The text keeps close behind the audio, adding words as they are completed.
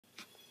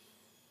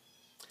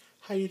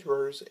Hi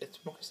YouTubers, it's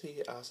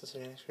Mokasi,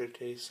 Cincinnati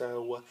today,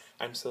 so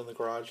I'm still in the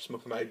garage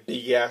smoking my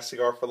big ass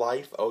cigar for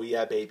life. Oh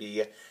yeah, baby.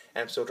 And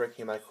I'm still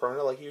drinking my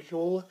Corona like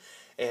usual.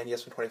 And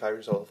yes, I'm 25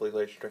 years old,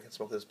 legally age to drink and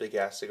smoke those big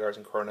ass cigars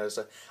and Coronas.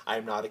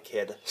 I'm not a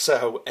kid.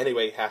 So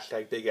anyway,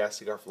 hashtag big ass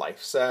cigar for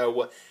life.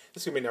 So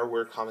this is going to be another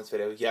weird comments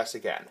video, yes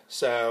again.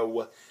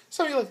 So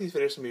some of you like these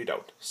videos, some of you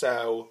don't.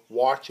 So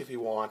watch if you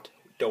want,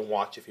 don't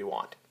watch if you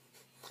want.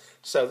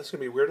 So this is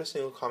going to be Weirdest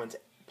Single Comments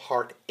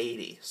Part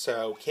 80.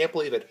 So can't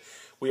believe it.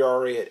 We are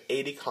already at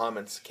 80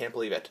 comments. Can't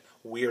believe it.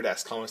 Weird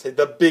ass comments.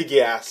 The big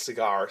ass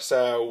cigar.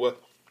 So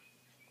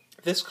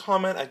this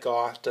comment I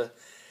got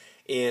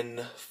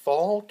in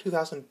fall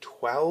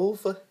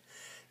 2012.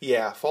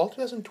 Yeah, fall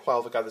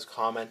 2012 I got this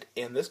comment.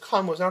 And this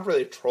comment was not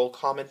really a troll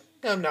comment.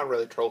 No, not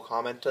really a troll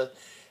comment.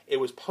 It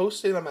was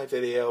posted on my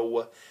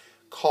video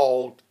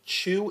called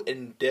Chew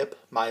and Dip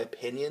My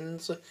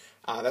Opinions.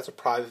 That's a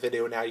private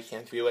video now, you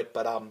can't view it,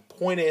 but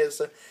point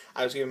is,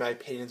 I was giving my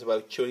opinions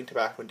about chewing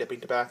tobacco and dipping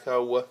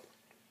tobacco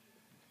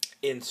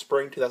in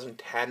spring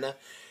 2010.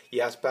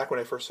 Yes, back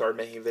when I first started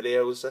making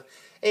videos.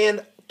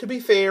 And to be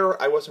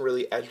fair, I wasn't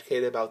really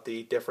educated about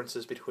the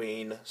differences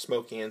between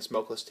smoking and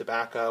smokeless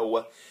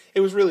tobacco.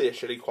 It was really a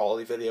shitty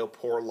quality video,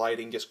 poor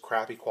lighting, just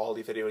crappy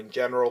quality video in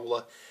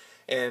general.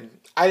 And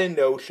I didn't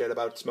know shit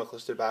about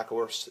smokeless tobacco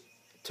or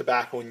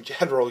tobacco in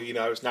general. You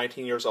know, I was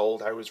 19 years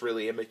old, I was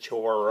really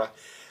immature.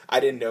 I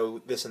didn't know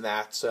this and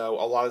that, so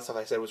a lot of the stuff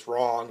I said was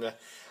wrong.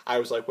 I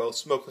was like, well,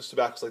 smokeless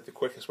tobacco is like the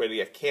quickest way to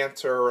get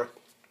cancer.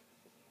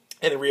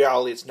 And in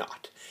reality, it's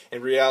not.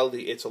 In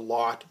reality, it's a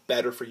lot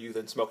better for you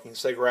than smoking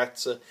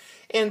cigarettes.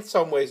 In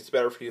some ways, it's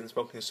better for you than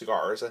smoking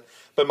cigars.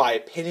 But my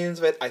opinions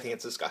of it, I think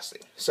it's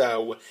disgusting.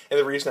 So, and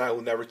the reason I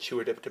will never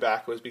chew or dip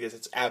tobacco is because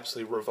it's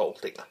absolutely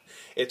revolting.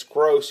 It's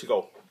gross. You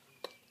go,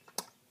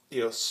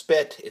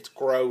 spit. It's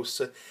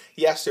gross.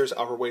 Yes, there's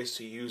other ways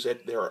to use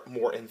it. They're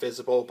more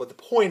invisible. But the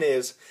point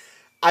is,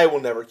 I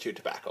will never chew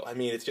tobacco. I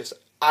mean,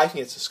 I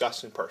think it's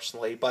disgusting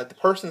personally. But the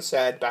person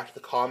said, back to the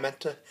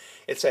comment,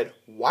 it said,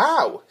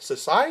 wow,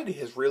 society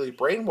has really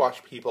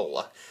brainwashed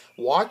people.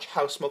 Watch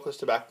how smokeless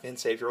tobacco can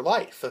save your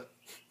life.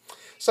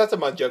 So that's a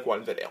Mud Jug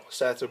 1 video.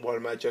 So that's one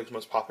of Mud Jug's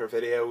most popular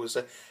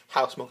videos,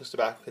 how smokeless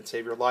tobacco can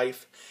save your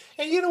life.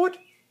 And you know what?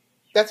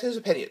 That's his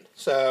opinion.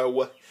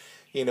 So,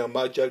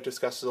 Mud Jug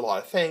discusses a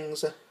lot of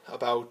things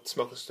about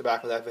smokeless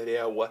tobacco in that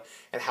video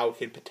and how it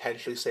can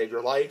potentially save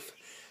your life.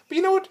 But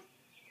you know what?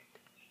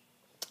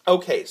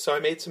 Okay, so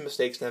I made some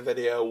mistakes in that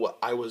video.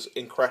 I was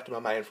incorrect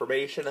about my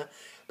information.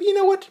 But you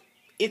know what?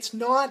 It's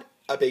not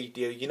a big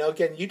deal.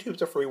 Again,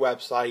 YouTube's a free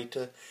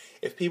website.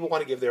 If people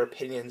want to give their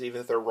opinions,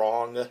 even if they're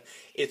wrong,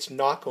 it's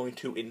not going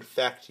to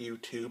infect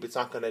YouTube. It's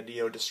not going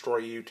to,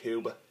 destroy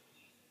YouTube.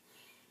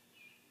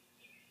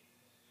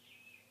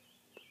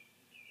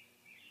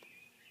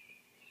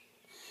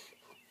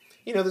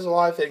 There's a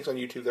lot of things on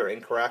YouTube that are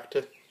incorrect.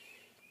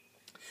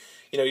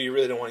 You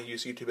really don't want to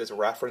use YouTube as a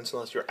reference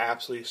unless you're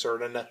absolutely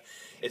certain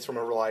it's from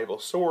a reliable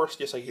source,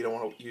 just like you don't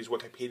want to use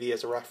Wikipedia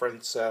as a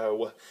reference,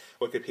 so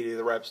Wikipedia,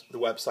 the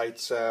website,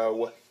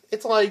 so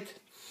it's like,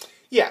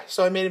 yeah,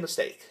 so I made a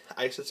mistake.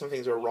 I said some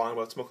things that were wrong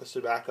about smokeless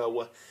tobacco,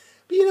 but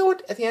you know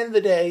what, at the end of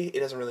the day, it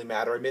doesn't really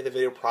matter. I made the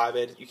video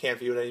private, you can't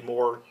view it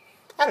anymore,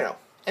 I don't know.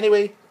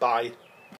 Anyway, bye.